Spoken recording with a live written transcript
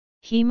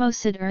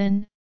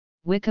Hemosiderin,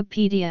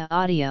 Wikipedia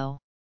audio.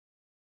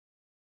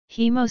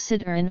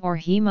 Hemosiderin or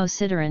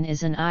hemosiderin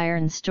is an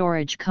iron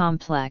storage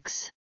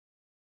complex.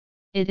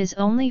 It is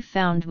only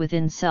found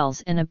within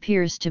cells and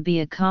appears to be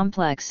a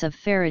complex of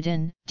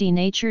ferritin,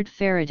 denatured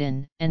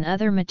ferritin, and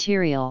other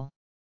material.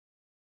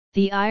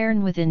 The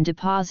iron within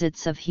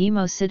deposits of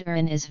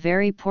hemosiderin is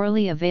very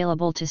poorly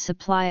available to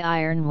supply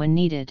iron when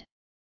needed.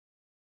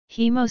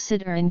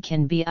 Hemosiderin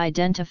can be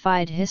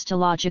identified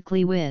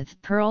histologically with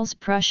Pearl's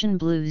Prussian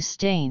blue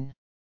stain.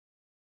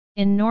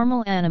 In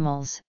normal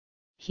animals,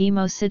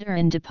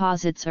 hemosiderin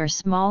deposits are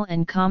small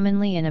and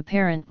commonly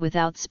inapparent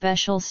without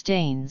special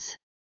stains.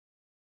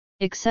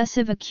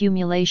 Excessive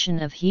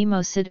accumulation of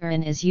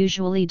hemosiderin is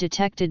usually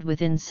detected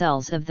within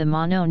cells of the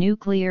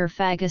mononuclear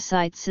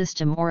phagocyte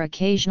system or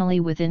occasionally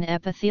within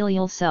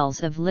epithelial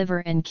cells of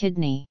liver and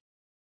kidney.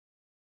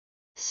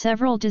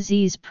 Several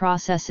disease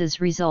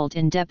processes result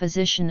in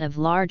deposition of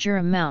larger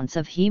amounts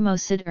of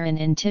hemosiderin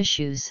in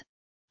tissues.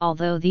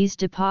 Although these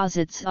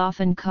deposits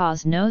often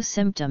cause no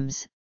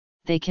symptoms,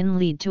 they can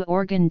lead to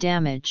organ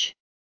damage.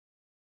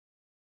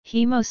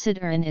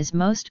 Hemosiderin is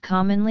most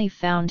commonly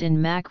found in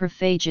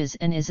macrophages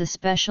and is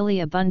especially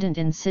abundant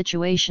in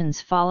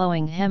situations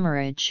following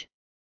hemorrhage,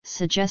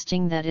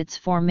 suggesting that its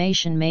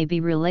formation may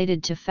be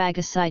related to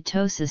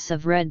phagocytosis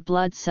of red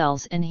blood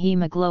cells and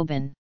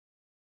hemoglobin.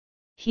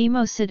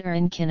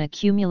 Hemosiderin can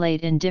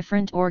accumulate in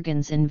different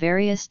organs in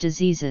various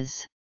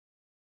diseases.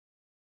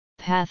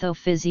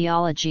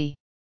 Pathophysiology.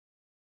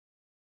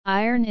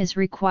 Iron is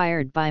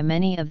required by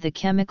many of the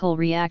chemical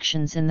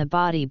reactions in the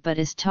body but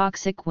is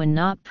toxic when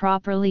not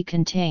properly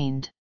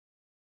contained.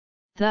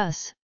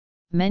 Thus,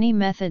 many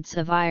methods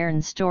of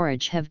iron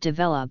storage have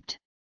developed.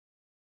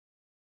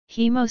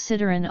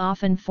 Hemosiderin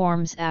often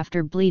forms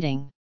after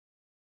bleeding.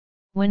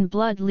 When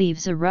blood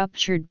leaves a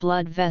ruptured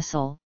blood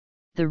vessel,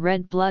 the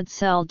red blood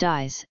cell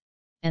dies,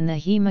 and the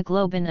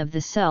hemoglobin of the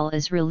cell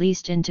is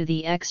released into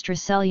the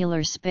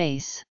extracellular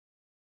space.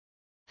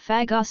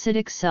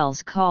 Phagocytic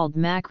cells called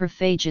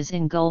macrophages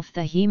engulf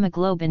the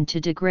hemoglobin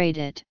to degrade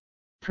it,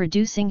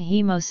 producing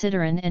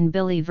hemosiderin and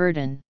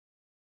biliverdin.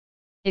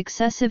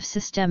 Excessive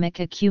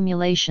systemic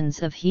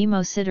accumulations of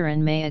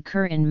hemosiderin may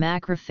occur in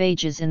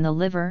macrophages in the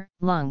liver,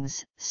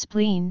 lungs,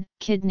 spleen,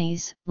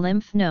 kidneys,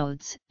 lymph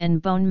nodes,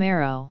 and bone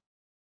marrow.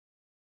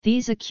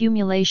 These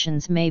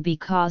accumulations may be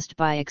caused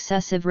by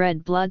excessive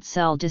red blood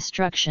cell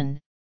destruction,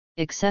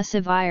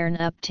 excessive iron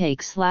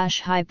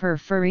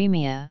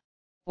uptake/hyperferemia,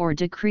 or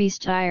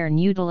decreased iron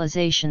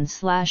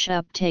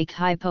utilization/uptake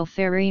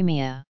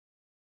hypoferemia.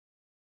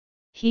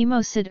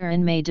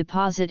 Hemosiderin may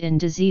deposit in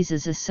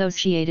diseases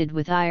associated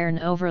with iron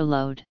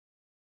overload.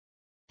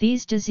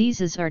 These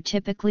diseases are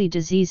typically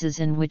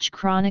diseases in which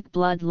chronic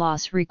blood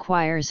loss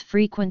requires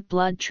frequent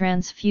blood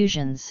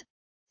transfusions,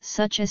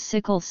 such as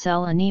sickle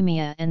cell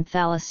anemia and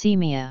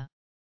thalassemia.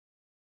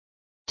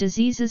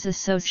 Diseases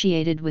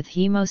associated with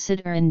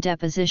hemosiderin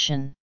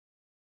deposition.